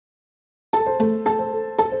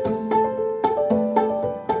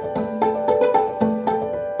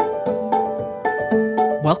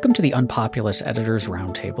Welcome to the UnPopulist Editors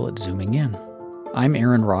Roundtable at Zooming In. I'm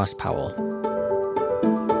Aaron Ross Powell.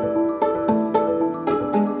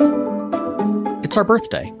 It's our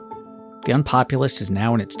birthday. The UnPopulist is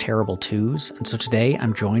now in its terrible twos, and so today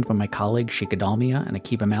I'm joined by my colleagues Shikha Dalmia and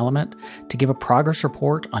Akiva Malamet to give a progress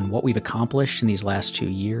report on what we've accomplished in these last 2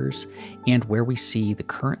 years and where we see the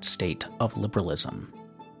current state of liberalism.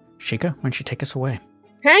 Shikha, why don't you take us away?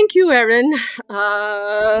 Thank you, Aaron.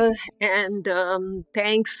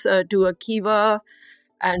 Thanks to Akiva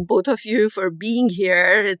and both of you for being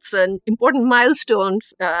here. It's an important milestone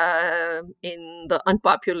in the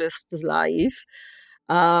unpopulist's life.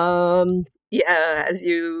 As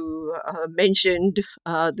you mentioned,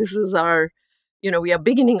 this is our, we are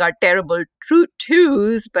beginning our terrible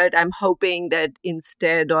twos, but I'm hoping that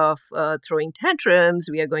instead of throwing tantrums,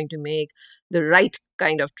 we are going to make the right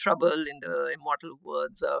kind of trouble, in the immortal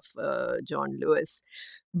words of John Lewis.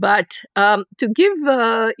 But to give,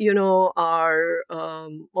 our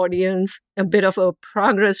audience a bit of a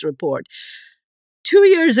progress report, 2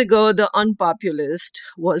 years ago, the UnPopulist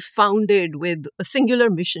was founded with a singular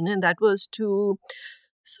mission, and that was to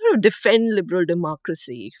sort of defend liberal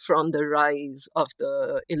democracy from the rise of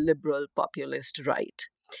the illiberal populist right.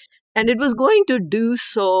 And it was going to do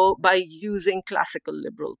so by using classical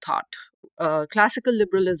liberal thought. Classical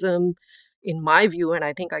liberalism, in my view, and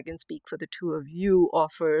I think I can speak for the two of you,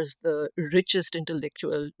 offers the richest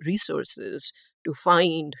intellectual resources to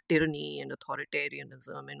find tyranny and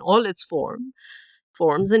authoritarianism in all its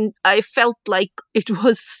forms. And I felt like it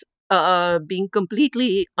was being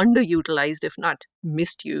completely underutilized, if not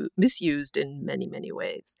misused in many, many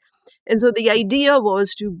ways. And so the idea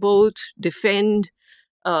was to both defend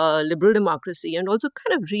liberal democracy and also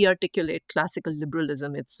kind of re-articulate classical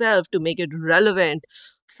liberalism itself to make it relevant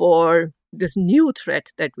for this new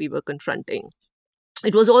threat that we were confronting.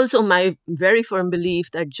 It was also my very firm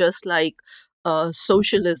belief that just like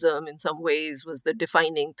socialism in some ways was the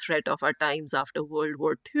defining threat of our times after World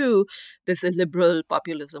War II, this illiberal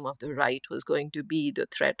populism of the right was going to be the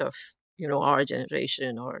threat of our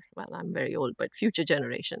generation, or, well, I'm very old, but future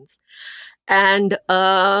generations. And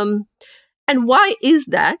why is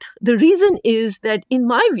that? The reason is that, in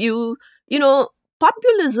my view,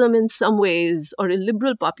 populism in some ways, or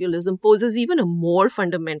illiberal populism, poses even a more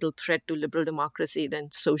fundamental threat to liberal democracy than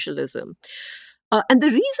socialism. And the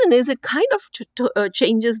reason is it kind of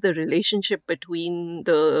changes the relationship between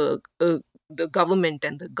the government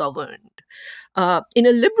and the governed. In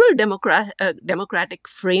a liberal democratic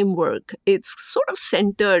framework, it's sort of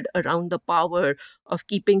centered around the power of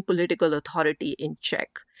keeping political authority in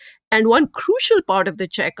check. And one crucial part of the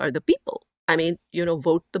check are the people. I mean,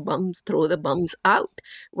 vote the bums, throw the bums out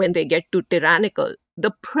when they get too tyrannical.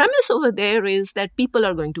 The premise over there is that people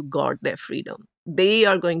are going to guard their freedom. They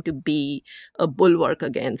are going to be a bulwark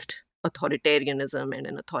against authoritarianism and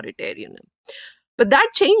an authoritarianism. But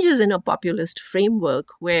that changes in a populist framework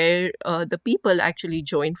where the people actually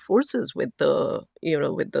join forces with the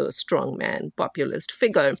strongman populist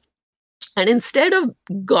figure. And instead of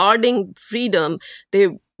guarding freedom,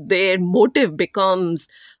 their motive becomes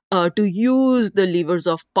to use the levers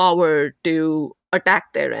of power to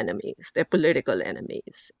attack their enemies, their political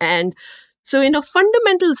enemies. And so in a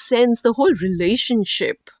fundamental sense, the whole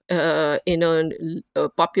relationship in a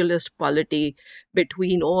populist polity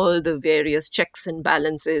between all the various checks and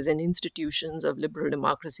balances and institutions of liberal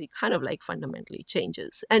democracy kind of like fundamentally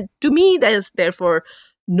changes. And to me, there's therefore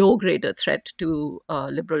no greater threat to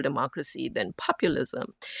liberal democracy than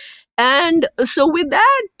populism. And so with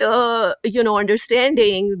that,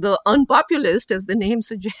 understanding, the UnPopulist, as the name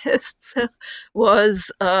suggests,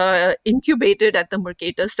 was incubated at the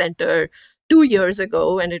Mercatus Cente 2 years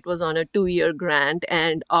ago, and it was on a 2-year grant.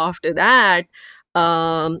 And after that,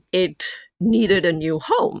 it needed a new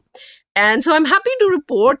home. And so I'm happy to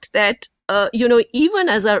report that, even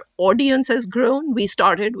as our audience has grown, we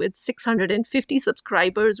started with 650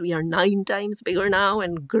 subscribers. We are 9 times bigger now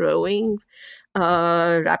and growing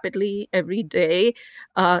rapidly every day.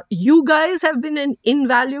 You guys have been an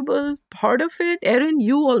invaluable part of it. Aaron,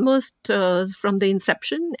 you almost from the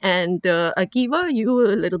inception, and Akiva, you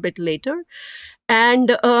a little bit later.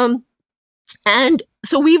 And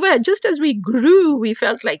so we were, just as we grew, we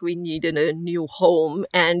felt like we needed a new home,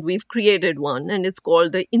 and we've created one, and it's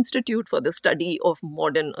called the Institute for the Study of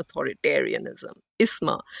Modern Authoritarianism,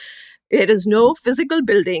 ISMA. There is no physical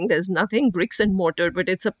building, there's nothing bricks and mortar, but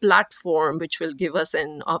it's a platform which will give us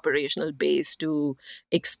an operational base to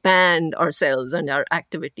expand ourselves and our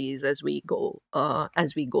activities as we go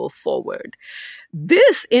forward.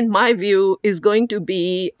 This, in my view, is going to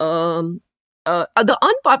be the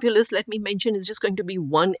unpopulist, let me mention, is just going to be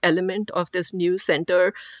one element of this new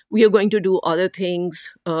center. We are going to do other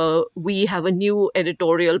things. We have a new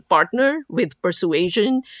editorial partner with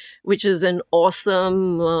Persuasion, which is an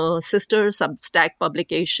awesome sister Substack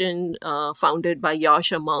publication founded by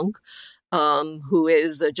Yasha Monk, who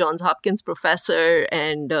is a Johns Hopkins professor,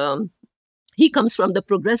 and he comes from the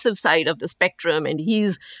progressive side of the spectrum, and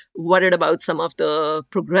he's worried about some of the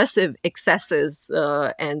progressive excesses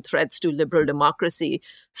and threats to liberal democracy.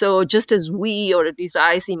 So just as we, or at least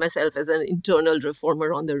I see myself as an internal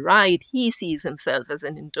reformer on the right, he sees himself as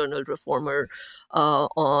an internal reformer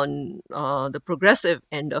on the progressive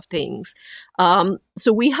end of things.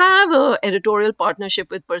 So we have an editorial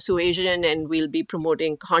partnership with Persuasion, and we'll be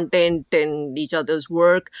promoting content and each other's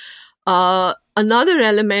work. Another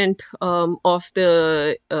element of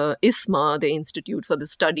the ISMA, the Institute for the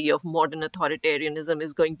Study of Modern Authoritarianism,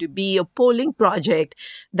 is going to be a polling project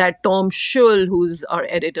that Tom Schull, who's our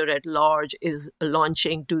editor at large, is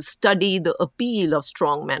launching to study the appeal of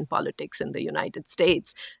strongman politics in the United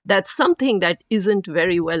States. That's something that isn't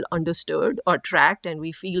very well understood or tracked, and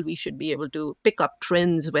we feel we should be able to pick up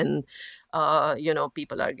trends when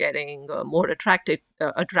people are getting more attracted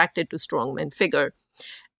to strongman figure.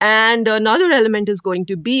 And another element is going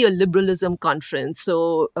to be a liberalism conference.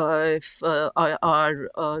 So if our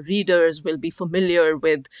readers will be familiar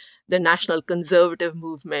with the national conservative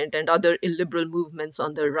movement and other illiberal movements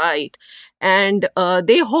on the right. And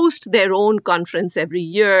they host their own conference every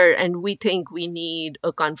year. And we think we need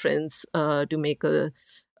a conference to make a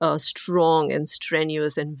strong and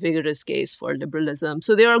strenuous and vigorous case for liberalism.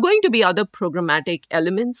 So there are going to be other programmatic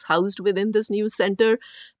elements housed within this new center,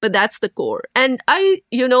 but that's the core. And and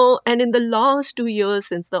in the last 2 years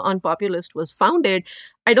since the Unpopulist was founded,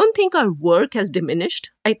 I don't think our work has diminished.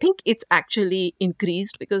 I think it's actually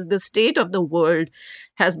increased because the state of the world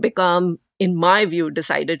has become, in my view,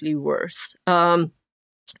 decidedly worse.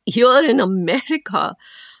 Here in America,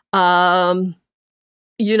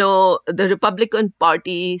 the Republican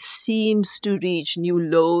Party seems to reach new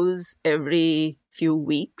lows every few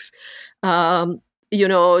weeks. January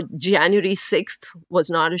 6th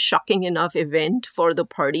was not a shocking enough event for the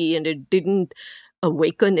party, and it didn't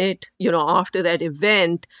awaken it. After that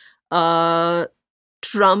event,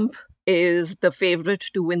 Trump is the favorite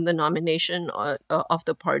to win the nomination of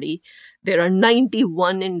the party. There are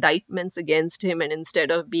 91 indictments against him, and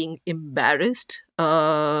instead of being embarrassed,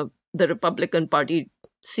 the Republican Party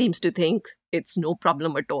seems to think it's no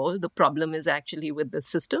problem at all. The problem is actually with the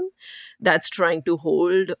system that's trying to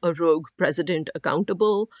hold a rogue president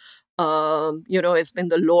accountable. It's been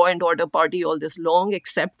the law and order party all this long,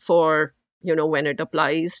 except for, when it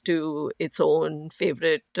applies to its own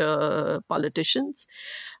favorite politicians.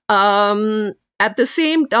 At the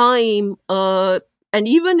same time, and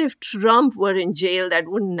even if Trump were in jail, that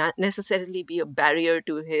wouldn't necessarily be a barrier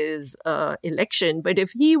to his election. But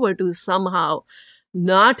if he were to somehow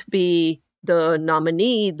not be the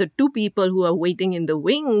nominee, the two people who are waiting in the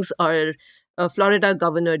wings are Florida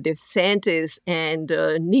Governor DeSantis and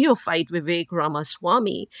neophyte Vivek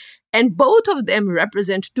Ramaswamy. And both of them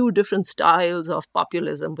represent two different styles of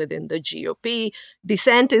populism within the GOP.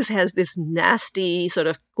 DeSantis has this nasty sort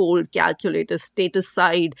of cold calculator status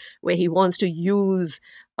side where he wants to use,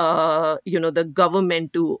 the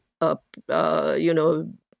government to,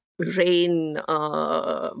 rain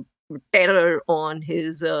terror on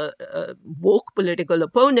his woke political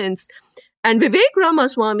opponents. And Vivek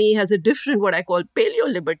Ramaswamy has a different, what I call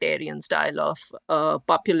paleo-libertarian style of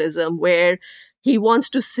populism, where he wants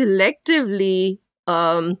to selectively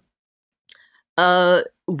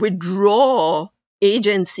withdraw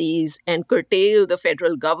agencies and curtail the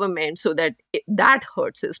federal government so that that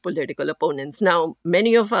hurts his political opponents. Now,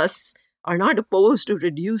 many of us are not opposed to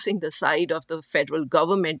reducing the size of the federal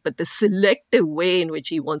government, but the selective way in which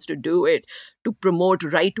he wants to do it to promote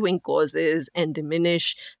right-wing causes and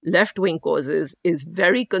diminish left-wing causes is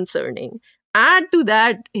very concerning. Add to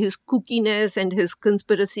that his kookiness and his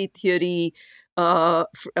conspiracy theory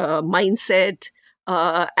mindset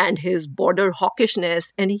and his border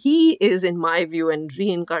hawkishness. And he is, in my view, a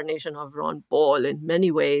reincarnation of Ron Paul in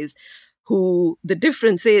many ways, who the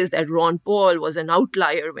difference is that Ron Paul was an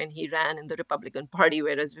outlier when he ran in the Republican Party,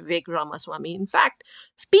 whereas Vivek Ramaswamy, in fact,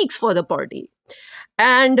 speaks for the party.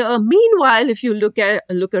 And meanwhile, if you look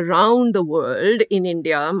around the world, in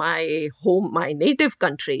India, my native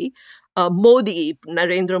country,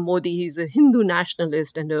 Narendra Modi, he's a Hindu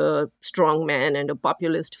nationalist and a strongman and a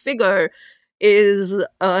populist figure, is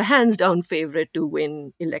a hands-down favorite to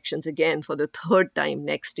win elections again for the third time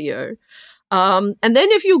next year. And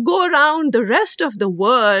then if you go around the rest of the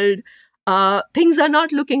world, things are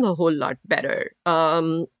not looking a whole lot better.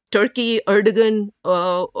 Turkey, Erdogan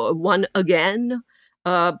won again,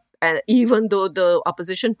 and even though the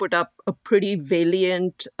opposition put up a pretty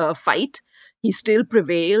valiant fight, he still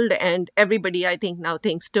prevailed, and everybody, I think, now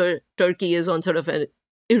thinks Turkey is on sort of an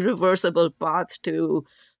irreversible path to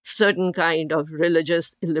certain kind of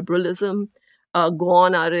religious illiberalism.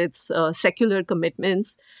 Gone are its secular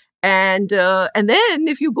commitments. And then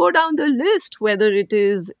if you go down the list, whether it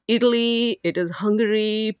is Italy, it is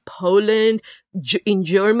Hungary, Poland, in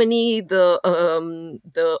Germany, the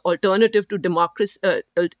alternative to democracy,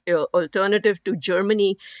 alternative to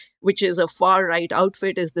Germany, which is a far right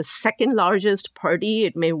outfit, is the second largest party.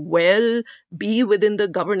 It may well be within the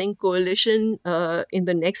governing coalition in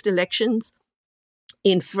the next elections.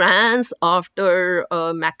 In France, after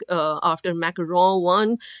Macron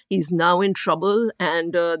won, he's now in trouble,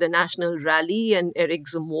 and the National Rally and Eric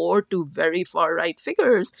Zemmour, two very far right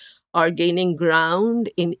figures, are gaining ground.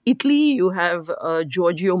 In Italy, you have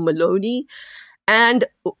Giorgio Meloni, and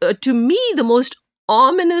to me, the most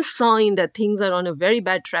ominous sign that things are on a very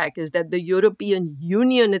bad track is that the European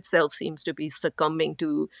Union itself seems to be succumbing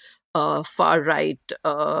to far right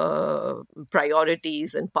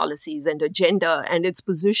priorities and policies and agenda, and its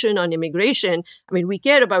position on immigration. I mean, we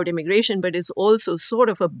care about immigration, but it's also sort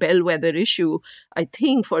of a bellwether issue, I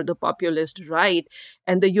think, for the populist right.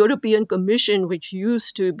 And the European Commission, which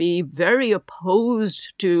used to be very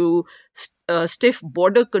opposed to stiff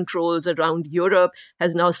border controls around Europe,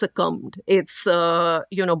 has now succumbed. Its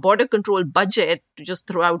border control budget, to just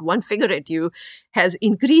throw out one figure at you, has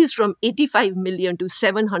increased from 85 million to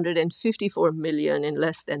 754 million in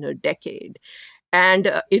less than a decade.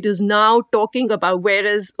 And it is now talking about,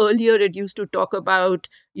 whereas earlier it used to talk about,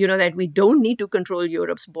 that we don't need to control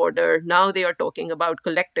Europe's border. Now they are talking about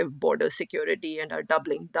collective border security and are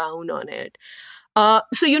doubling down on it.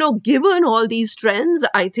 So, given all these trends,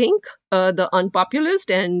 I think the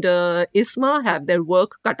UnPopulist and ISMA have their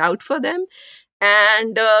work cut out for them.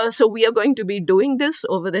 And so we are going to be doing this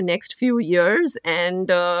over the next few years and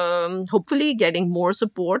hopefully getting more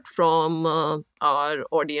support from our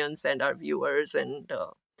audience and our viewers and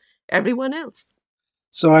everyone else.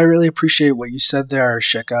 So I really appreciate what you said there,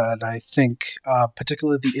 Shikha, and I think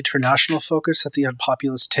particularly the international focus that the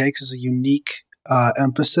UnPopulist takes is a unique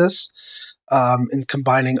emphasis in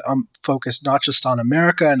combining focus not just on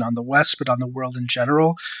America and on the West, but on the world in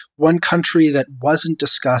general. One country that wasn't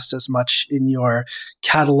discussed as much in your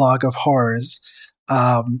catalog of horrors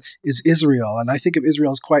is Israel. And I think of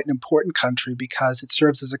Israel as quite an important country because it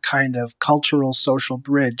serves as a kind of cultural, social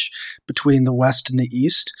bridge between the West and the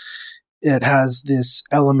East. It has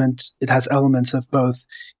elements of both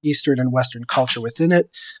Eastern and Western culture within it.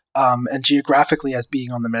 And geographically, as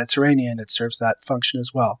being on the Mediterranean, it serves that function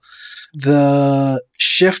as well. The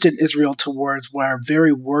shift in Israel towards what are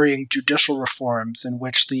very worrying judicial reforms in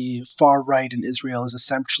which the far right in Israel is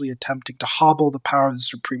essentially attempting to hobble the power of the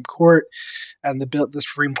Supreme Court and the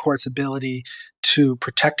Supreme Court's ability to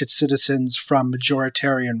protect its citizens from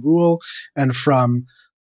majoritarian rule and from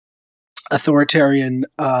authoritarian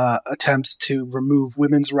attempts to remove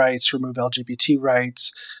women's rights, remove LGBT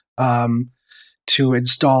rights, to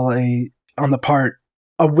install a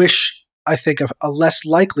wish, I think, of a less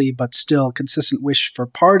likely but still consistent wish for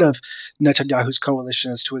part of Netanyahu's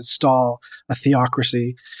coalition is to install a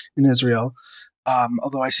theocracy in Israel,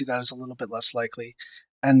 although I see that as a little bit less likely.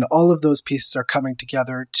 And all of those pieces are coming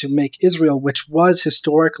together to make Israel, which was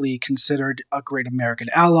historically considered a great American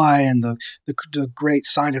ally and the great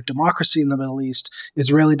sign of democracy in the Middle East,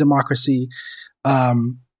 Israeli democracy,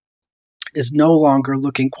 is no longer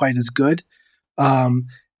looking quite as good. And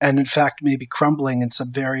in fact, maybe crumbling in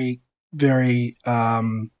some very, very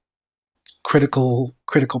critical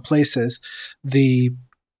places. The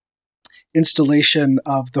installation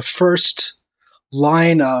of the first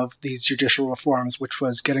line of these judicial reforms, which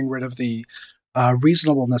was getting rid of the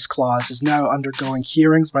reasonableness clause, is now undergoing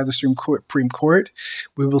hearings by the Supreme Court.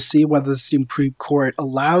 We will see whether the Supreme Court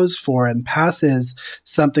allows for and passes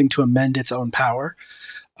something to amend its own power,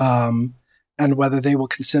 and whether they will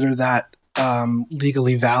consider that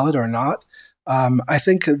legally valid or not. I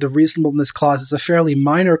think the reasonableness clause is a fairly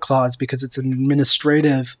minor clause because it's an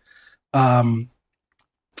administrative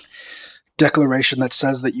declaration that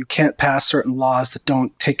says that you can't pass certain laws that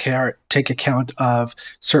don't take account of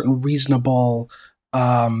certain reasonable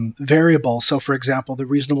variables. So, for example, the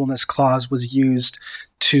reasonableness clause was used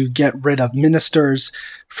to get rid of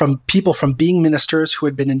people from being ministers who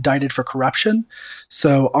had been indicted for corruption.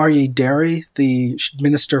 So Aryeh Deri, the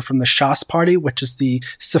minister from the Shas party, which is the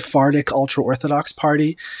Sephardic ultra-Orthodox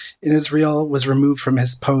party in Israel, was removed from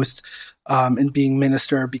his post and being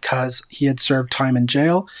minister because he had served time in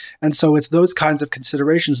jail. And so it's those kinds of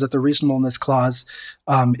considerations that the reasonableness clause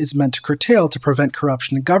is meant to curtail to prevent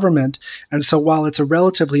corruption in government. And so while it's a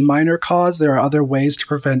relatively minor cause, there are other ways to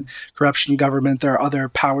prevent corruption in government. There are other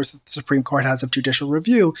powers that the Supreme Court has of judicial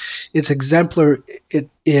review. It's exemplar.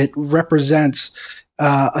 It represents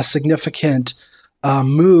a significant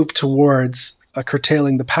move towards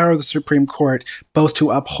curtailing the power of the Supreme Court, both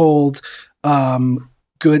to uphold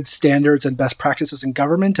good standards and best practices in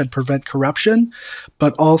government and prevent corruption,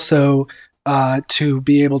 but also to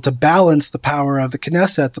be able to balance the power of the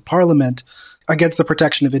Knesset, the parliament, against the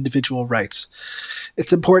protection of individual rights.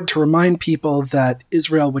 It's important to remind people that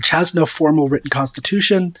Israel, which has no formal written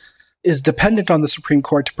constitution, is dependent on the Supreme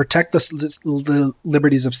Court to protect the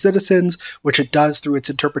liberties of citizens, which it does through its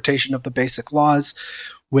interpretation of the basic laws,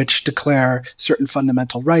 which declare certain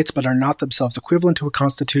fundamental rights but are not themselves equivalent to a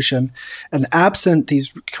constitution. And absent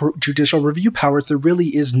these judicial review powers, there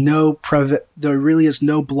really is no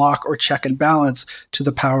block or check and balance to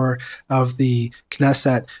the power of the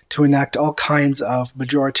Knesset to enact all kinds of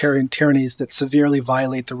majoritarian tyrannies that severely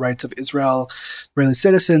violate the rights of Israeli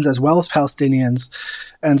citizens as well as Palestinians.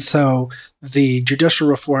 And so the judicial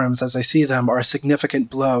reforms, as I see them, are a significant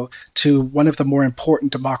blow to one of the more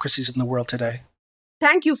important democracies in the world today.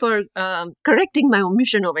 Thank you for correcting my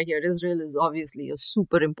omission over here. Israel is obviously a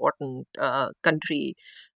super important country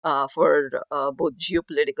for both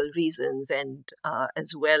geopolitical reasons and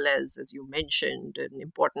as well as you mentioned, an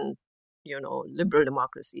important, liberal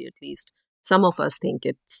democracy. At least some of us think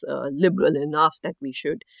it's liberal enough that we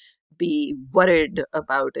should be worried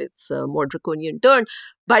about its more draconian turn.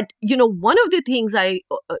 But, one of the things I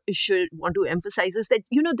should want to emphasize is that,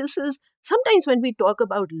 this is sometimes when we talk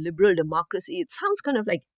about liberal democracy, it sounds kind of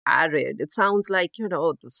like arid. It sounds like,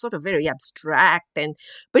 sort of very abstract,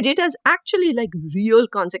 but it has actually like real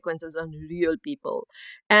consequences on real people.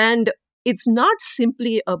 And it's not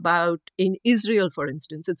simply about, in Israel, for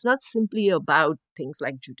instance, it's not simply about things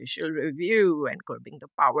like judicial review and curbing the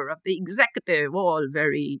power of the executive, all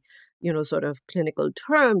very, sort of clinical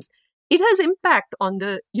terms. It has impact on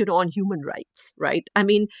on human rights, right? I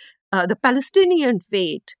mean, the Palestinian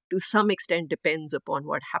fate, to some extent, depends upon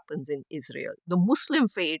what happens in Israel. The Muslim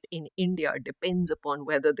fate in India depends upon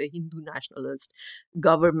whether the Hindu nationalist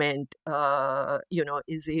government,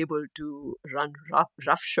 is able to run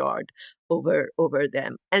roughshod over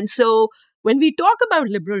them. And so when we talk about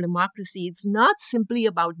liberal democracy, it's not simply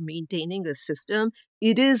about maintaining a system.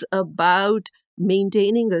 It is about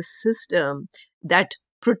maintaining a system that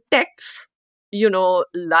protects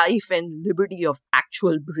life and liberty of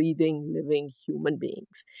actual breathing, living human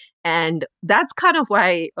beings. And that's kind of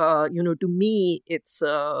why, to me, it's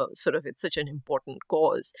it's such an important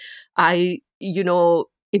cause. If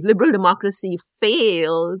liberal democracy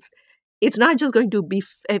fails, it's not just going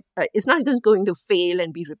to fail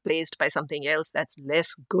and be replaced by something else that's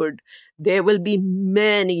less good. There will be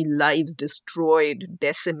many lives destroyed,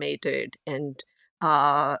 decimated, and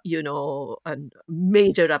a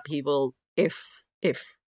major upheaval if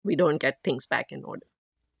we don't get things back in order.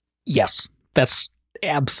 Yes, that's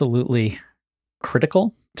absolutely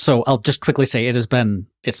critical. So I'll just quickly say it's been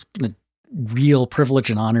a real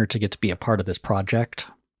privilege and honor to get to be a part of this project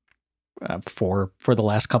for the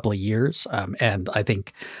last couple of years. And I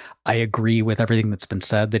think I agree with everything that's been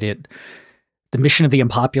said, that the mission of the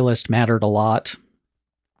UnPopulist mattered a lot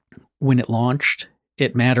when it launched.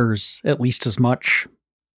 It matters at least as much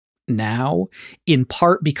now, in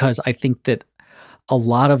part because I think that a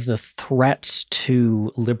lot of the threats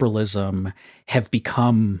to liberalism have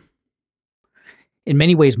become, in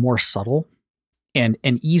many ways, more subtle and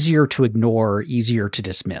easier to ignore, easier to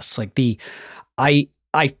dismiss. Like I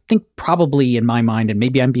think probably in my mind, and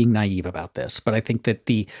maybe I'm being naive about this, but I think that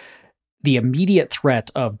the immediate threat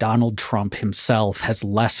of Donald Trump himself has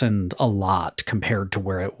lessened a lot compared to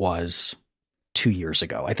where it was 2 years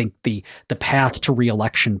ago. I think the path to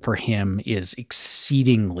re-election for him is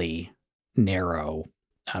exceedingly narrow,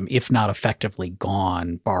 if not effectively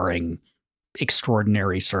gone, barring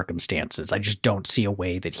extraordinary circumstances. I just don't see a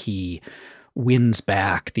way that he wins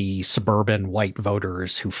back the suburban white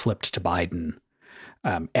voters who flipped to Biden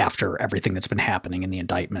after everything that's been happening in the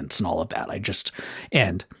indictments and all of that.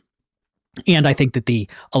 And I think that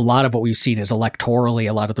a lot of what we've seen is electorally,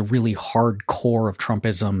 a lot of the really hardcore of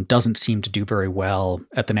Trumpism doesn't seem to do very well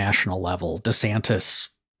at the national level. DeSantis,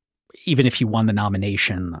 even if he won the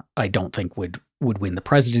nomination, I don't think would win the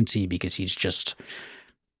presidency because he's just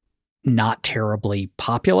not terribly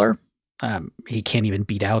popular. He can't even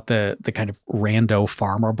beat out the kind of rando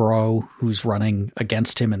farmer bro who's running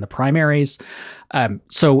against him in the primaries.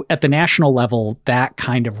 So at the national level, that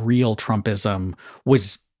kind of real Trumpism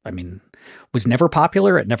was never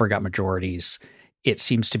popular. It never got majorities. It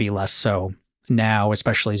seems to be less so now,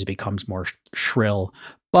 especially as it becomes more shrill.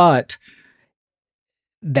 But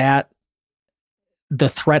that the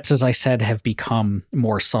threats, as I said, have become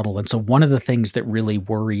more subtle. And so one of the things that really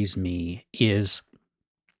worries me is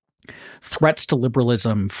threats to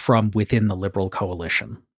liberalism from within the liberal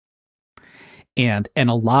coalition. And a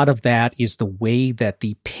lot of that is the way that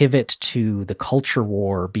the pivot to the culture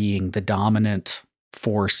war being the dominant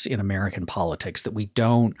force in American politics, that we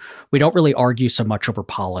don't really argue so much over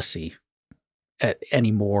policy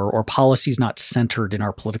anymore, or policy is not centered in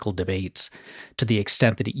our political debates to the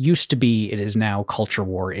extent that it used to be. It is now culture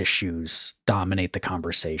war issues dominate the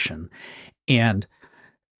conversation. And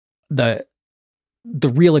the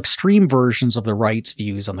real extreme versions of the right's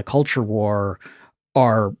views on the culture war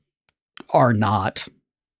are not,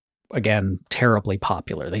 again, terribly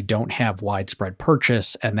popular. They don't have widespread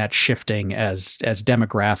purchase, and that's shifting as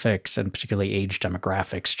demographics, and particularly age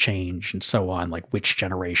demographics, change and so on, like which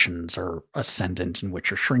generations are ascendant and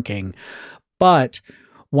which are shrinking. But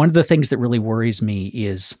one of the things that really worries me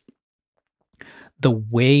is the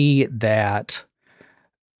way that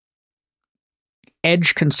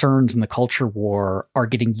edge concerns in the culture war are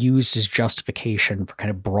getting used as justification for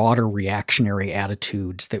kind of broader reactionary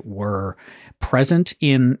attitudes that were present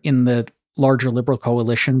in the larger liberal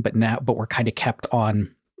coalition, but were kind of kept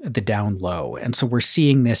on the down low. And so we're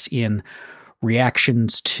seeing this in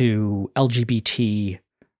reactions to LGBT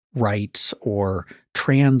rights or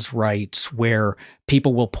trans rights, where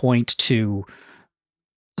people will point to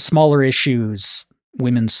smaller issues,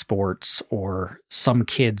 women's sports, or some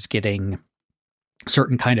kids getting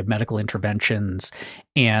certain kind of medical interventions,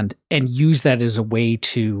 and use that as a way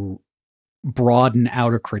to broaden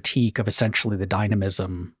out a critique of essentially the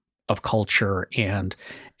dynamism of culture and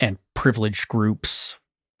privileged groups,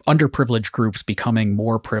 underprivileged groups becoming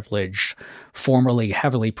more privileged, formerly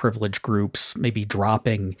heavily privileged groups maybe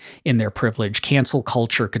dropping in their privilege. Cancel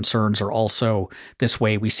culture concerns are also this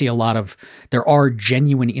way. We see there are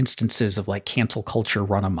genuine instances of like cancel culture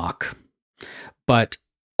run amok, but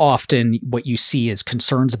often what you see is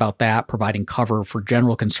concerns about that providing cover for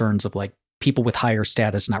general concerns of like people with higher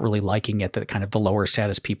status not really liking it, that kind of the lower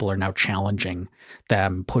status people are now challenging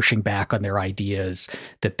them, pushing back on their ideas,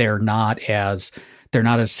 that they're not as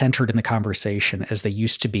centered in the conversation as they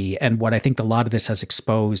used to be. And what I think a lot of this has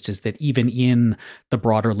exposed is that even in the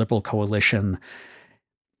broader liberal coalition,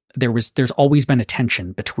 there's always been a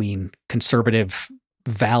tension between conservative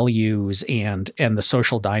values and the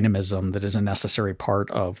social dynamism that is a necessary part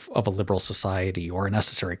of a liberal society, or a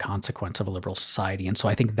necessary consequence of a liberal society. And so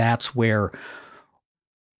I think that's where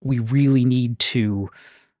we really need to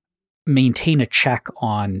maintain a check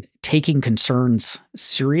on taking concerns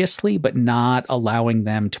seriously, but not allowing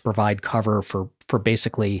them to provide cover for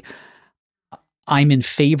basically, I'm in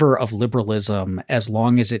favor of liberalism as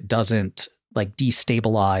long as it doesn't like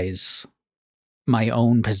destabilize my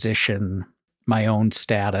own position, my own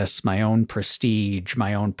status, my own prestige,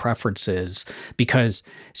 my own preferences. Because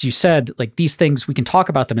as you said, like these things, we can talk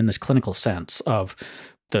about them in this clinical sense of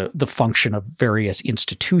the function of various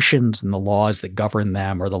institutions and the laws that govern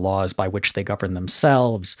them, or the laws by which they govern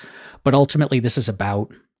themselves. But ultimately, this is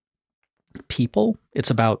about people. It's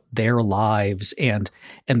about their lives, and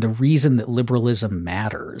the reason that liberalism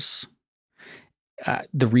matters.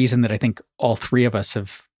 The reason that I think all three of us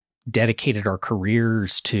have dedicated our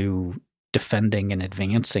careers to defending and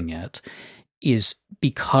advancing it is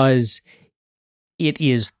because it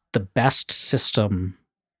is the best system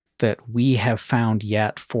that we have found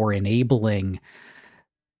yet for enabling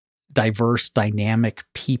diverse, dynamic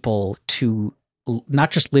people to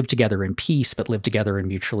not just live together in peace, but live together in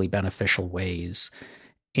mutually beneficial ways.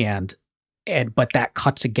 But that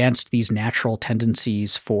cuts against these natural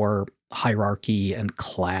tendencies for hierarchy and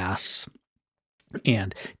class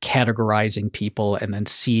and categorizing people, and then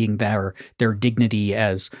seeing their dignity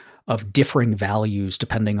as of differing values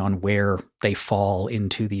depending on where they fall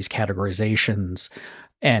into these categorizations.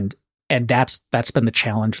 And that's been the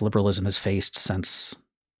challenge liberalism has faced since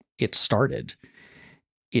it started,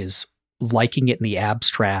 is liking it in the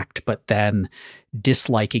abstract, but then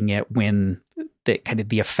disliking it when the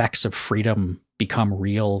effects of freedom become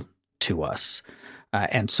real to us.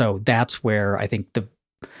 And so that's where I think the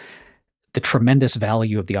tremendous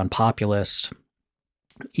value of the Unpopulist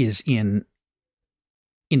is in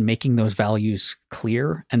making those values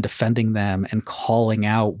clear and defending them and calling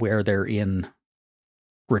out where they're in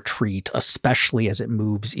retreat, especially as it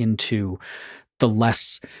moves into the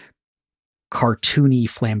less cartoony,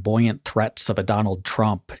 flamboyant threats of a Donald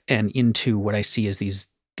Trump and into what I see as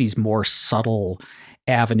these more subtle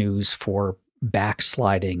avenues for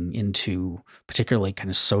backsliding into particularly kind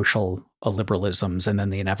of social illiberalisms and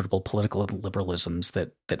then the inevitable political illiberalisms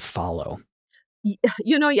that follow.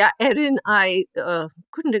 Erin, I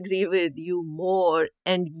couldn't agree with you more.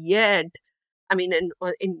 And yet, I mean, in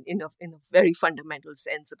a very fundamental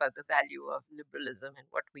sense about the value of liberalism and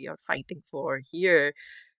what we are fighting for here,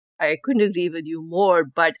 I couldn't agree with you more.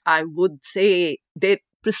 But I would say that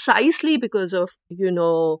precisely because of,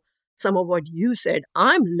 some of what you said,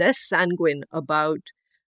 I'm less sanguine about,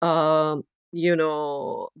 the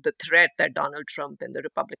threat that Donald Trump and the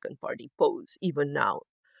Republican Party pose even now.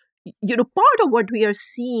 Part of what we are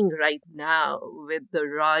seeing right now with the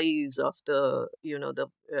rise of the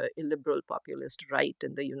illiberal populist right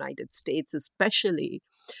in the United States especially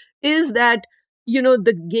is that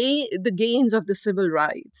the gains of the civil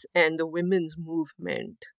rights and the women's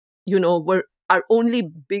movement are only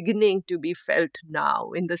beginning to be felt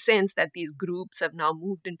now, in the sense that these groups have now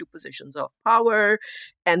moved into positions of power,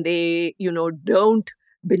 and they don't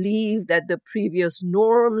believe that the previous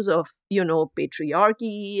norms of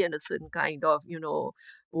patriarchy and a certain kind of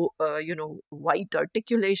white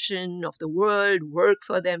articulation of the world work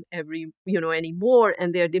for them anymore,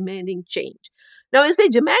 and they're demanding change. Now, as they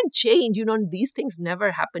demand change, these things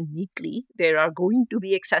never happen neatly. There are going to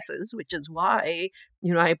be excesses, which is why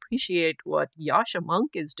I appreciate what Yasha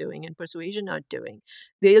Monk is doing and Persuasion are doing.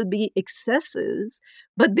 There'll be excesses,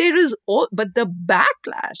 but but the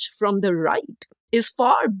backlash from the right is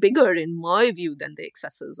far bigger, in my view, than the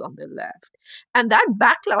excesses on the left. And that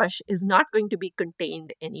backlash is not going to be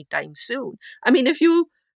contained anytime soon. I mean, if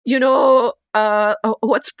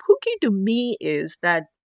what's spooky to me is that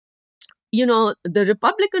the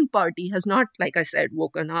Republican Party has not, like I said,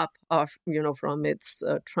 woken up from its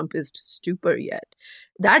Trumpist stupor yet.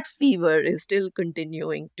 That fever is still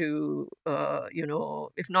continuing to,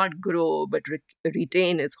 if not grow, but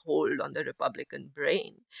retain its hold on the Republican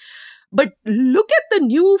brain. But look at the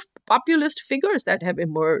new populist figures that have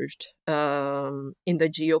emerged in the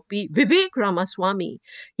GOP. Vivek Ramaswamy,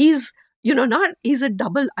 he's he's a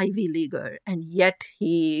double Ivy Leaguer, and yet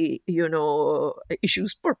he,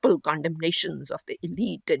 issues purple condemnations of the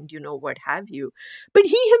elite and, what have you. But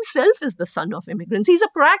he himself is the son of immigrants. He's a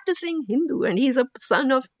practicing Hindu and he's a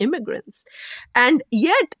son of immigrants. And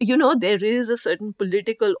yet, there is a certain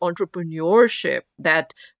political entrepreneurship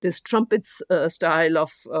that this trumpets style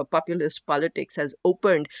of populist politics has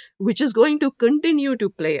opened, which is going to continue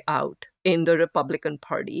to play out in the Republican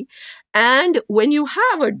Party. And when you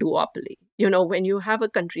have a duopoly, when you have a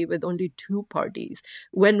country with only two parties,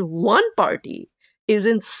 when one party is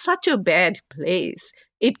in such a bad place,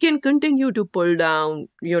 it can continue to pull down,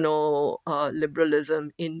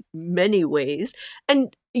 liberalism in many ways.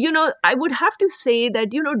 And, I would have to say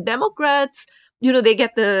that, Democrats,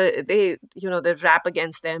 the rap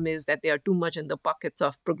against them is that they are too much in the pockets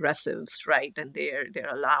of progressives, right? And they're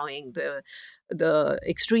allowing the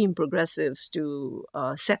extreme progressives to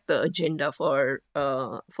set the agenda for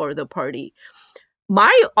the party.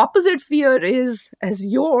 My opposite fear is, as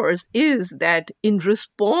yours, is that in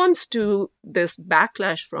response to this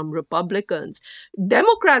backlash from Republicans,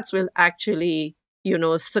 Democrats will actually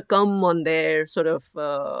succumb on their sort of,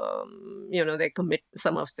 they commit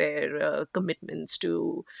some of their commitments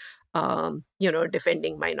to,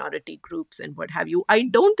 defending minority groups and what have you. I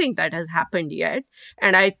don't think that has happened yet.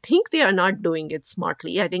 And I think they are not doing it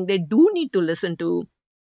smartly. I think they do need to listen to,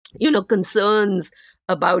 concerns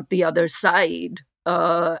about the other side,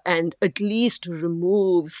 and at least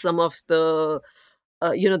remove some of the,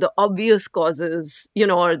 the obvious causes,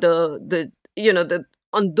 or the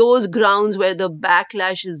on those grounds where the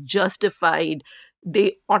backlash is justified,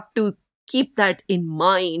 they ought to keep that in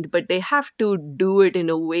mind, but they have to do it in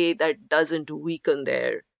a way that doesn't weaken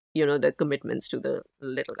their, the commitments to the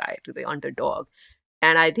little guy, to the underdog.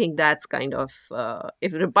 And I think that's kind of,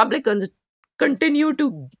 if Republicans continue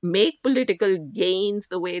to make political gains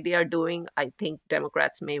the way they are doing, I think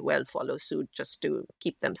Democrats may well follow suit just to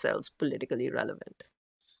keep themselves politically relevant.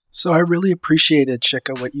 So I really appreciated,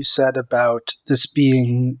 Shikha, what you said about this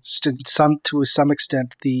being to some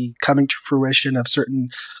extent the coming to fruition of certain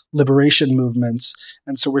liberation movements.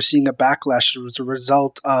 And so we're seeing a backlash as a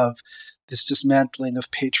result of this dismantling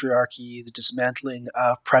of patriarchy, the dismantling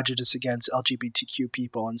of prejudice against LGBTQ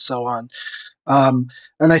people, and so on.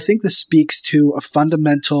 And I think this speaks to a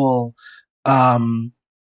fundamental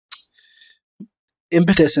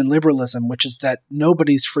impetus in liberalism, which is that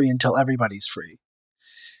nobody's free until everybody's free.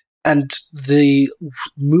 and the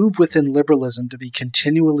move within liberalism to be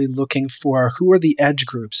continually looking for who are the edge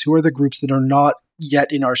groups, who are the groups that are not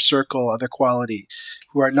yet in our circle of equality,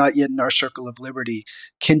 who are not yet in our circle of liberty,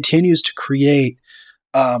 continues to create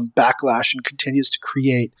backlash and continues to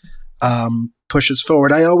create pushes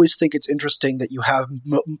forward. I always think it's interesting that you have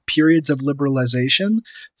periods of liberalization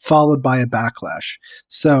followed by a backlash.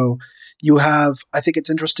 So I think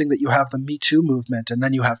it's interesting that you have the Me Too movement and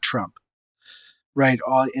then you have Trump. Right,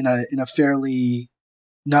 in a fairly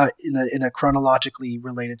not in a chronologically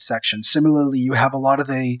related section. Similarly, you have a lot of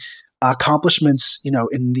the accomplishments,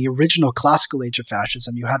 in the original classical age of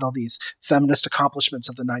fascism. You had all these feminist accomplishments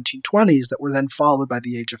of the 1920s that were then followed by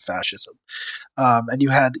the age of fascism, and you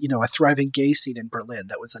had a thriving gay scene in Berlin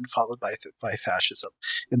that was then followed by fascism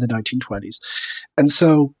in the 1920s, and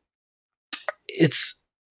so it's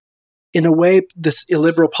in a way this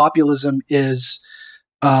illiberal populism is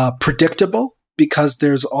predictable, because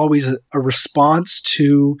there's always a response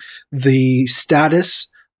to the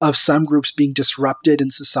status of some groups being disrupted in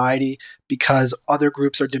society because other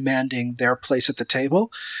groups are demanding their place at the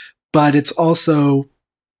table. But it's also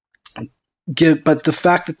but the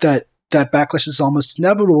fact that backlash is almost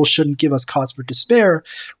inevitable shouldn't give us cause for despair.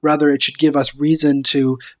 Rather, it should give us reason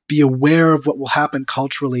to be aware of what will happen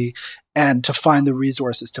culturally and to find the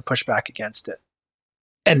resources to push back against it.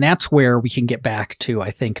 And that's where we can get back to, I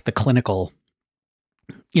think, the clinical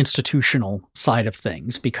institutional side of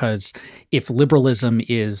things, because if liberalism at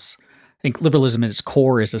its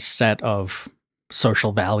core is a set of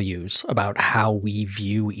social values about how we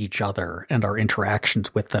view each other and our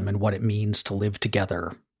interactions with them and what it means to live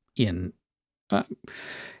together in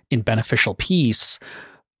beneficial peace.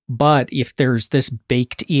 But if there's this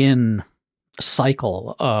baked in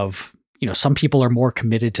cycle of, some people are more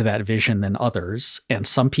committed to that vision than others, and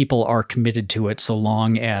some people are committed to it so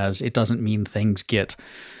long as it doesn't mean things get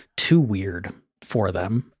too weird for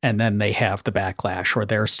them, and then they have the backlash, or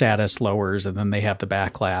their status lowers and then they have the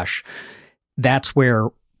backlash. That's where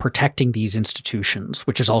protecting these institutions,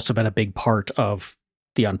 which has also been a big part of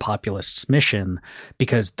the Unpopulists' mission,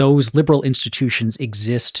 because those liberal institutions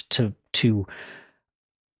exist to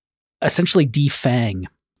essentially defang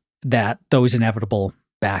those inevitable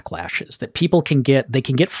backlashes that people can get. They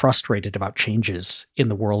can get frustrated about changes in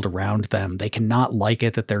the world around them. They cannot like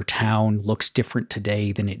it that their town looks different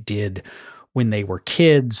today than it did when they were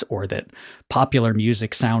kids, or that popular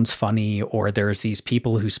music sounds funny, or there's these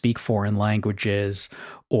people who speak foreign languages,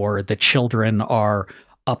 or the children are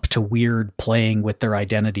up to weird playing with their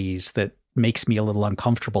identities that makes me a little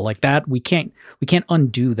uncomfortable. Like that, we can't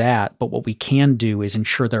undo that, but what we can do is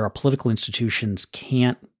ensure that our political institutions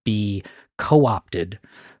can't be co-opted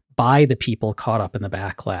by the people caught up in the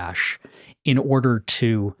backlash in order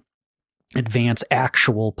to advance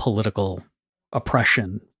actual political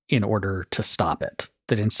oppression in order to stop it.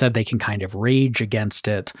 That instead they can kind of rage against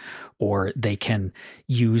it, or they can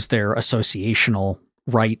use their associational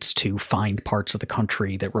rights to find parts of the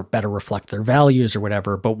country that were better reflect their values or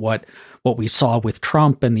whatever. But what we saw with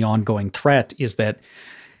Trump and the ongoing threat is that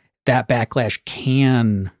backlash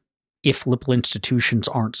can, if liberal institutions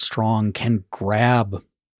aren't strong, can grab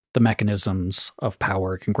the mechanisms of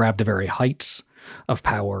power, can grab the very heights of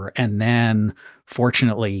power. And then,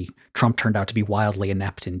 fortunately, Trump turned out to be wildly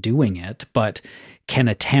inept in doing it, but can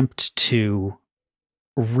attempt to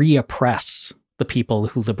reoppress the people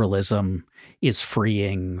who liberalism is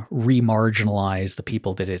freeing, remarginalize the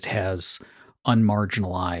people that it has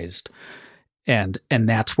unmarginalized. And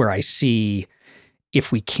that's where I see,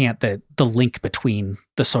 if we can't, the link between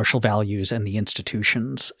the social values and the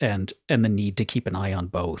institutions, and the need to keep an eye on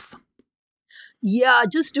both. Yeah,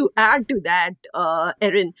 just to add to that,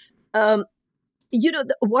 Aaron,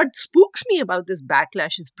 what spooks me about this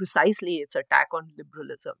backlash is precisely its attack on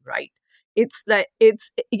liberalism, right? It's like,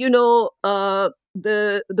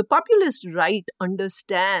 the populist right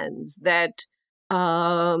understands that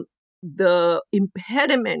the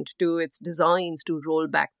impediment to its designs to roll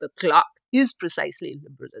back the clock is precisely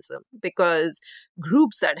liberalism, because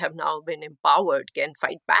groups that have now been empowered can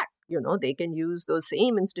fight back. They can use those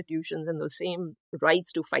same institutions and those same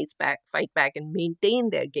rights to fight back and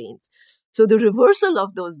maintain their gains. So the reversal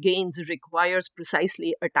of those gains requires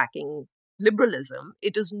precisely attacking liberalism.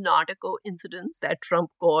 It is not a coincidence that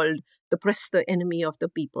Trump called the press the enemy of the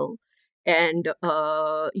people, and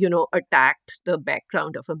attacked the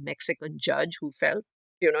background of a Mexican judge who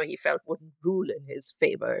he felt wouldn't rule in his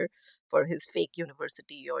favor for his fake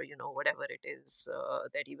university, or whatever it is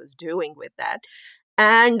that he was doing with that.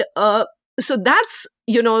 And so that's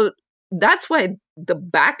why the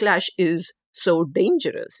backlash is so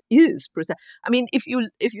dangerous is I mean, if you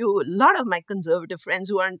a lot of my conservative friends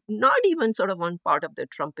who are not even sort of on part of the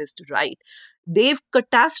Trumpist right, they have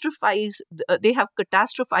catastrophized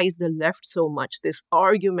the left so much. This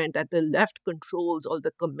argument that the left controls all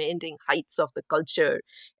the commanding heights of the culture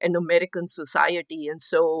and American society, and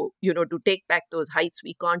so to take back those heights,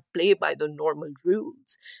 we can't play by the normal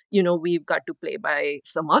rules. We've got to play by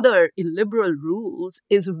some other illiberal rules,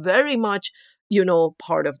 is very much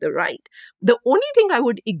part of the right. The only thing I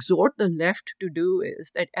would exhort the left to do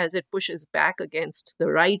is that, as it pushes back against the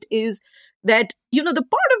right, is that, the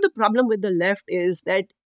part of the problem with the left is that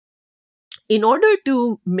in order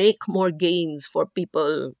to make more gains for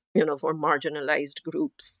people, for marginalized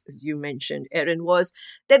groups, as you mentioned, Aaron, was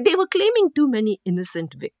that they were claiming too many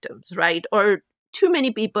innocent victims, right? Or too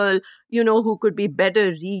many people, who could be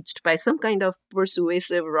better reached by some kind of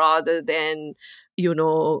persuasive rather than,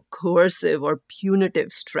 coercive or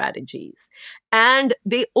punitive strategies. And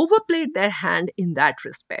they overplayed their hand in that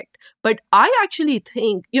respect. But I actually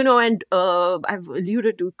think, and I've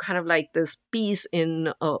alluded to kind of like this piece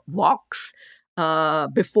in Vox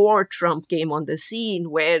before Trump came on the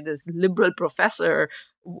scene, where this liberal professor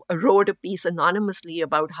wrote a piece anonymously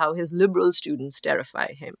about how his liberal students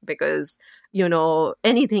terrify him because,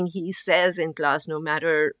 anything he says in class, no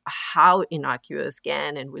matter how innocuous,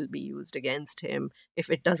 can and will be used against him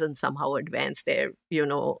if it doesn't somehow advance their,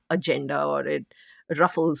 agenda or it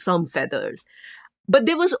ruffles some feathers. But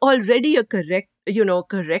there was already a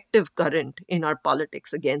corrective current in our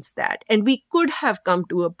politics against that. And we could have come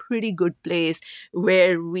to a pretty good place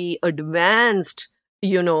where we advanced,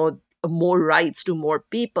 more rights to more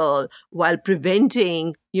people while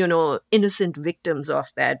preventing, innocent victims of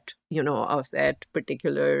that, of that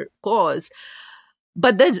particular cause.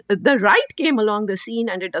 But the right came along the scene,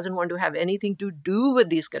 and it doesn't want to have anything to do with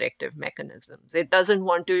these corrective mechanisms. It doesn't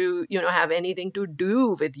want to, have anything to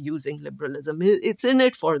do with using liberalism. It's in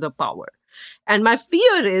it for the power. And my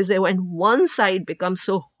fear is that when one side becomes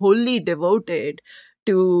so wholly devoted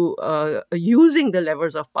to using the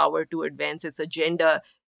levers of power to advance its agenda,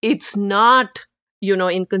 it's not,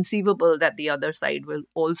 inconceivable that the other side will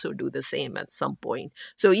also do the same at some point.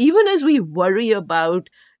 So even as we worry about,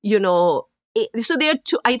 so there are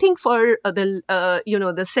two, I think for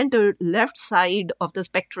the center left side of the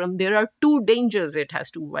spectrum, there are two dangers it has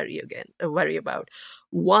to worry about.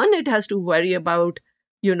 One, it has to worry about,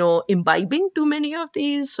 imbibing too many of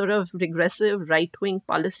these sort of regressive right-wing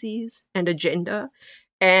policies and agenda,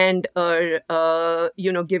 and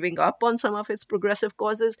giving up on some of its progressive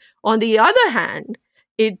causes. On the other hand,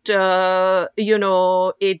 it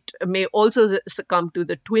may also succumb to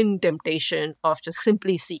the twin temptation of just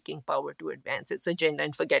simply seeking power to advance its agenda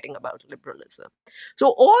and forgetting about liberalism.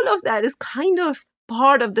 So all of that is kind of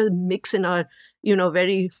part of the mix in our,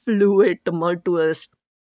 very fluid, tumultuous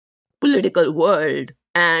political world.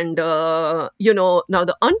 And, now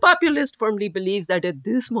the unpopulist firmly believes that at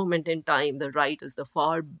this moment in time, the right is the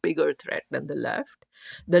far bigger threat than the left.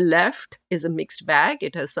 The left is a mixed bag.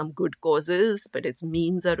 It has some good causes, but its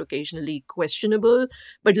means are occasionally questionable.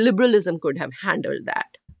 But liberalism could have handled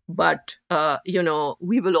that. But,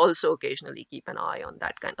 we will also occasionally keep an eye on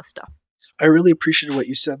that kind of stuff. I really appreciated what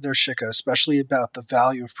you said there, Shikha, especially about the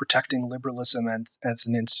value of protecting liberalism and as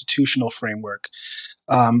an institutional framework.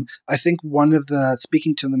 I think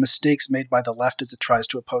speaking to the mistakes made by the left as it tries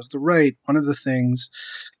to oppose the right, one of the things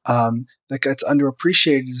that gets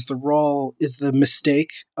underappreciated is the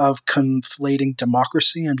mistake of conflating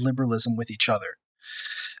democracy and liberalism with each other.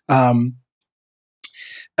 And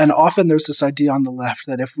often there's this idea on the left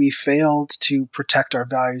that if we failed to protect our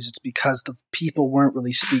values, it's because the people weren't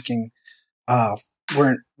really speaking,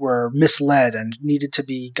 were misled and needed to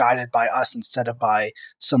be guided by us instead of by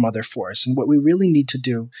some other force. And what we really need to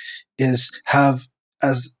do is not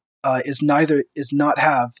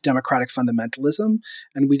have democratic fundamentalism,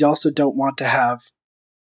 and we also don't want to have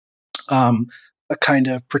a kind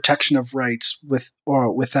of protection of rights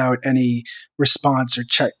without any response or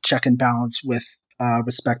check and balance with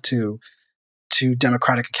respect to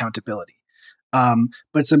democratic accountability.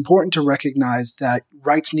 But it's important to recognize that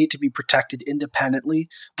rights need to be protected independently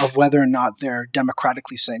of whether or not they're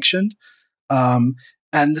democratically sanctioned. And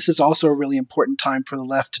this is also a really important time for the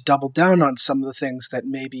left to double down on some of the things that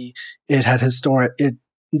maybe it's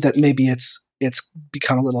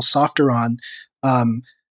become a little softer on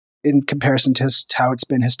in comparison to how it's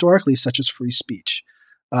been historically, such as free speech.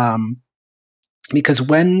 Because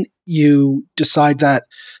when you decide that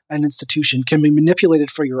an institution can be manipulated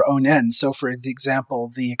for your own ends, so for the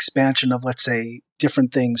example, the expansion of, let's say,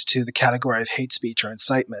 different things to the category of hate speech or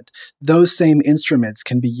incitement. Those same instruments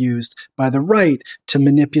can be used by the right to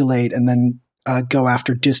manipulate and then go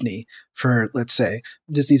after Disney for, let's say,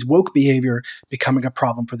 Disney's woke behavior becoming a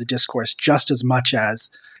problem for the discourse just as much as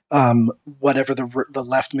whatever the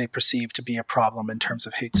left may perceive to be a problem in terms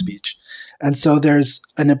of hate speech. And so there's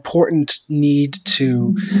an important need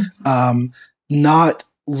to not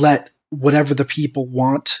let whatever the people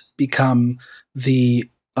want become the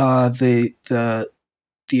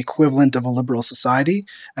equivalent of a liberal society.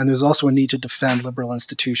 And there's also a need to defend liberal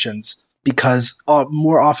institutions, because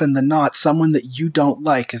more often than not, someone that you don't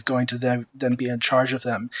like is going to then be in charge of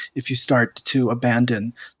them if you start to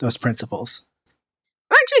abandon those principles.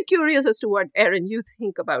 I'm actually curious as to what, Aaron, you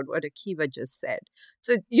think about what Akiva just said.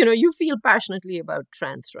 So, you feel passionately about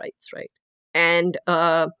trans rights, right? And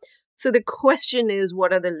so the question is,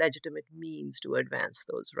 what are the legitimate means to advance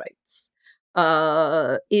those rights? What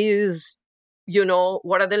are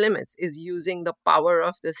the limits? Is using the power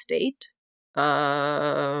of the state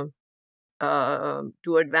to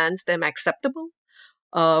advance them acceptable?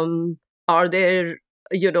 Are there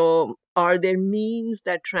means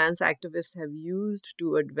that trans activists have used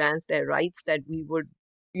to advance their rights that we would,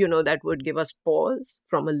 that would give us pause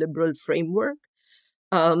from a liberal framework?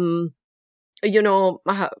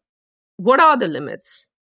 What are the limits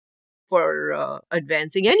for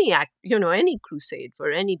advancing any any crusade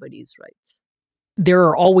for anybody's rights? There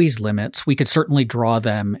are always limits. We could certainly draw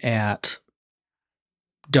them at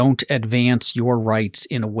don't advance your rights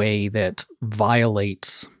in a way that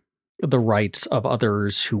violates the rights of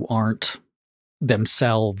others who aren't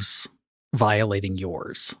themselves violating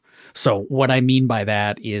yours. So what I mean by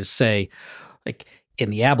that is, say, like in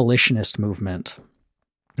the abolitionist movement,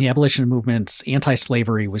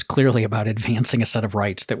 anti-slavery was clearly about advancing a set of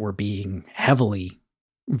rights that were being heavily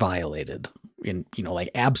violated,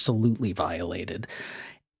 absolutely violated.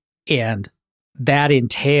 And that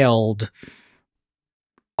entailed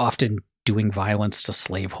often doing violence to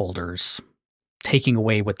slaveholders, taking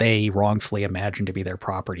away what they wrongfully imagined to be their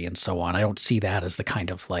property and so on. I don't see that as the kind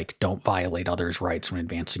of don't violate others' rights when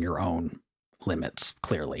advancing your own limits,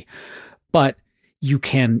 clearly. But you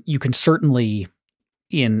can certainly,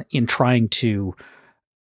 in trying to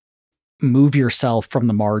move yourself from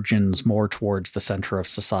the margins more towards the center of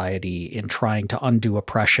society, in trying to undo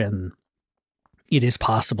oppression, it is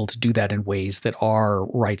possible to do that in ways that are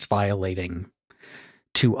rights violating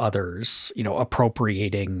to others,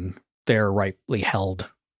 appropriating their rightly held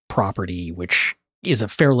property, which is a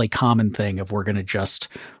fairly common thing of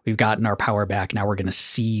we've gotten our power back, now we're going to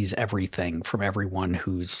seize everything from everyone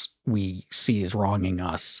we see as wronging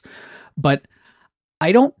us. But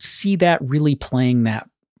I don't see that really playing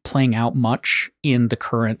out much in the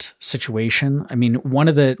current situation. I mean, one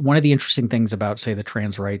of the interesting things about, say, the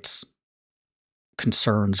trans rights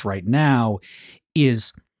concerns right now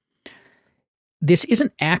is this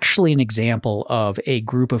isn't actually an example of a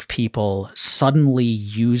group of people suddenly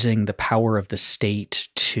using the power of the state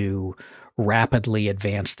to rapidly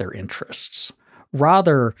advance their interests.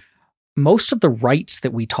 Rather, most of the rights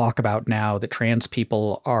that we talk about now that trans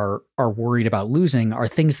people are worried about losing are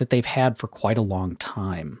things that they've had for quite a long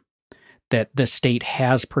time, that the state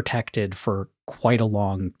has protected for quite a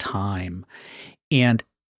long time. And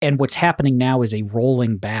what's happening now is an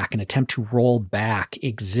attempt to roll back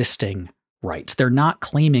existing rights. They're not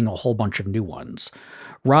claiming a whole bunch of new ones.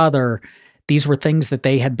 Rather, these were things that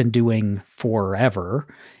they had been doing forever.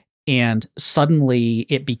 And suddenly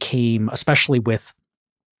it became, especially with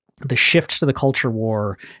the shift to the culture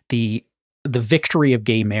war, the victory of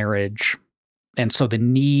gay marriage, and so the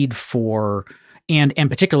need for, and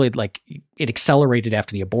particularly it accelerated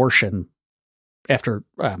after the abortion, after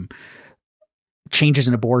changes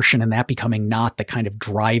in abortion, and that becoming not the kind of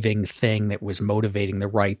driving thing that was motivating the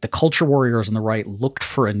right. The culture warriors on the right looked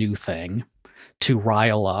for a new thing to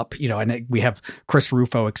rile up, and we have Chris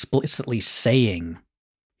Rufo explicitly saying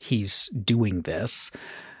he's doing this,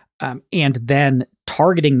 and then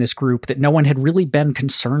targeting this group that no one had really been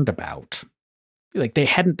concerned about. There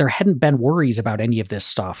hadn't been worries about any of this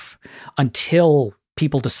stuff until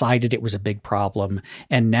people decided it was a big problem,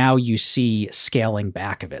 and now you see scaling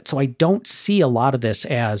back of it. So I don't see a lot of this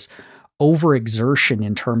as overexertion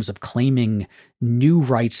in terms of claiming new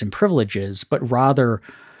rights and privileges, but rather,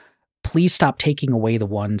 please stop taking away the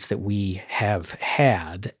ones that we have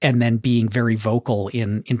had, and then being very vocal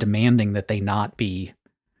in demanding that they not be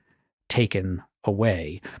taken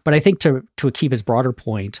away. But I think to Akiva's broader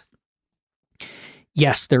point,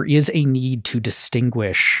 yes, there is a need to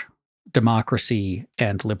distinguish democracy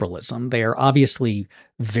and liberalism. They are obviously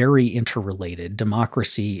very interrelated.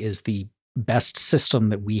 Democracy is the best system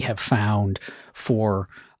that we have found for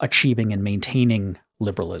achieving and maintaining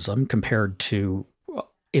liberalism compared to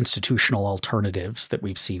institutional alternatives that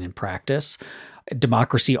we've seen in practice.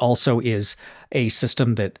 Democracy also is a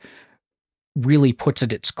system that really puts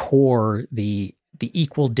at its core the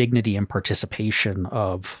equal dignity and participation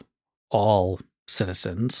of all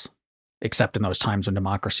citizens, except in those times when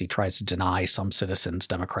democracy tries to deny some citizens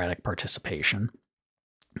democratic participation.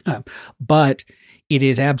 But it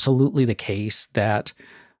is absolutely the case that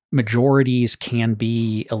majorities can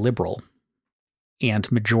be illiberal,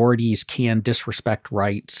 and majorities can disrespect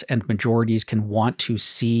rights, and majorities can want to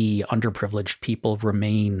see underprivileged people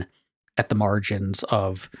remain at the margins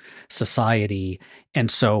of society.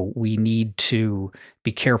 And so we need to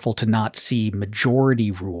be careful to not see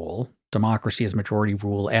majority rule, democracy as majority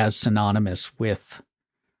rule, as synonymous with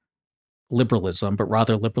liberalism, but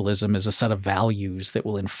rather liberalism is a set of values that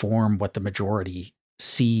will inform what the majority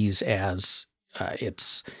sees as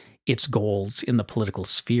its goals in the political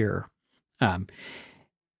sphere. And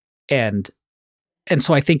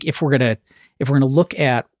so I think if we're gonna look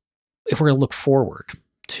forward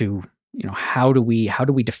to, how do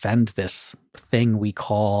we defend this thing we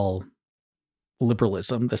call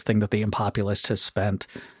liberalism, this thing that the Unpopulist has spent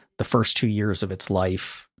the first 2 years of its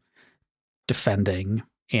life defending,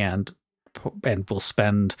 and will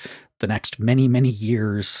spend the next many, many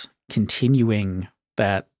years continuing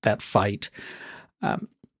that fight.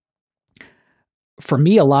 For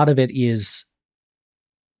me, a lot of it is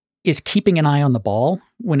keeping an eye on the ball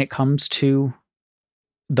when it comes to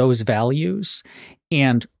those values,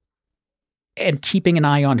 and keeping an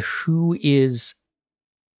eye on who is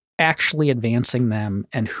actually advancing them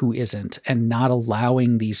and who isn't, and not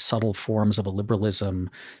allowing these subtle forms of illiberalism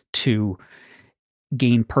to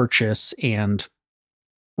gain purchase and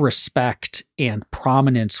respect and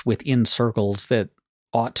prominence within circles that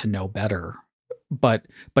ought to know better, but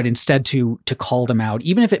instead to call them out,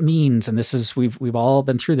 even if it means, and this is, we've all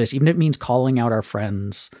been through this, even if it means calling out our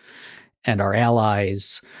friends and our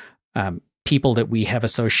allies, people that we have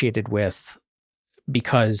associated with,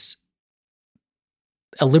 because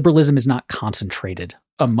illiberalism is not concentrated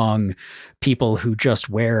among people who just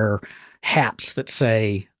wear hats that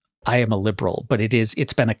say, I am a liberal, but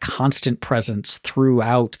it's been a constant presence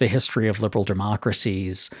throughout the history of liberal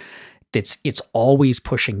democracies. It's always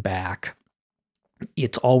pushing back.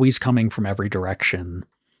 It's always coming from every direction.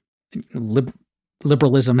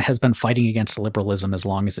 Liberalism has been fighting against liberalism as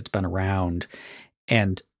long as it's been around.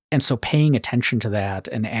 And so paying attention to that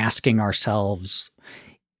and asking ourselves,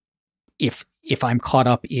 if I'm caught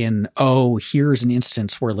up in, here's an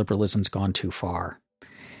instance where liberalism's gone too far.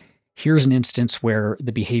 Here's an instance where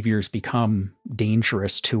the behaviors become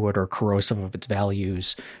dangerous to it or corrosive of its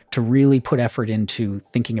values, to really put effort into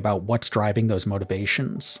thinking about what's driving those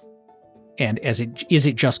motivations. And is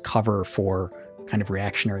it just cover for kind of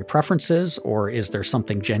reactionary preferences, or is there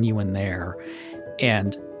something genuine there?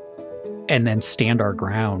 And then stand our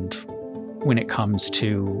ground when it comes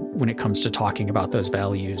to talking about those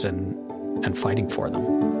values and fighting for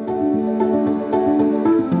them.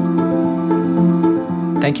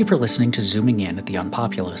 Thank you for listening to Zooming In at the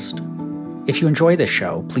Unpopulist. If you enjoy this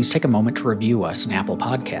show, please take a moment to review us in Apple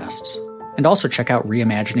Podcasts, and also check out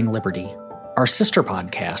Reimagining Liberty, our sister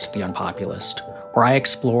podcast, The Unpopulist, where I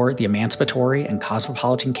explore the emancipatory and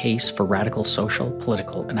cosmopolitan case for radical social,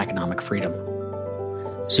 political, and economic freedom.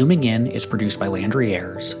 Zooming In is produced by Landry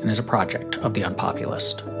Ayers and is a project of The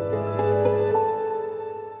Unpopulist.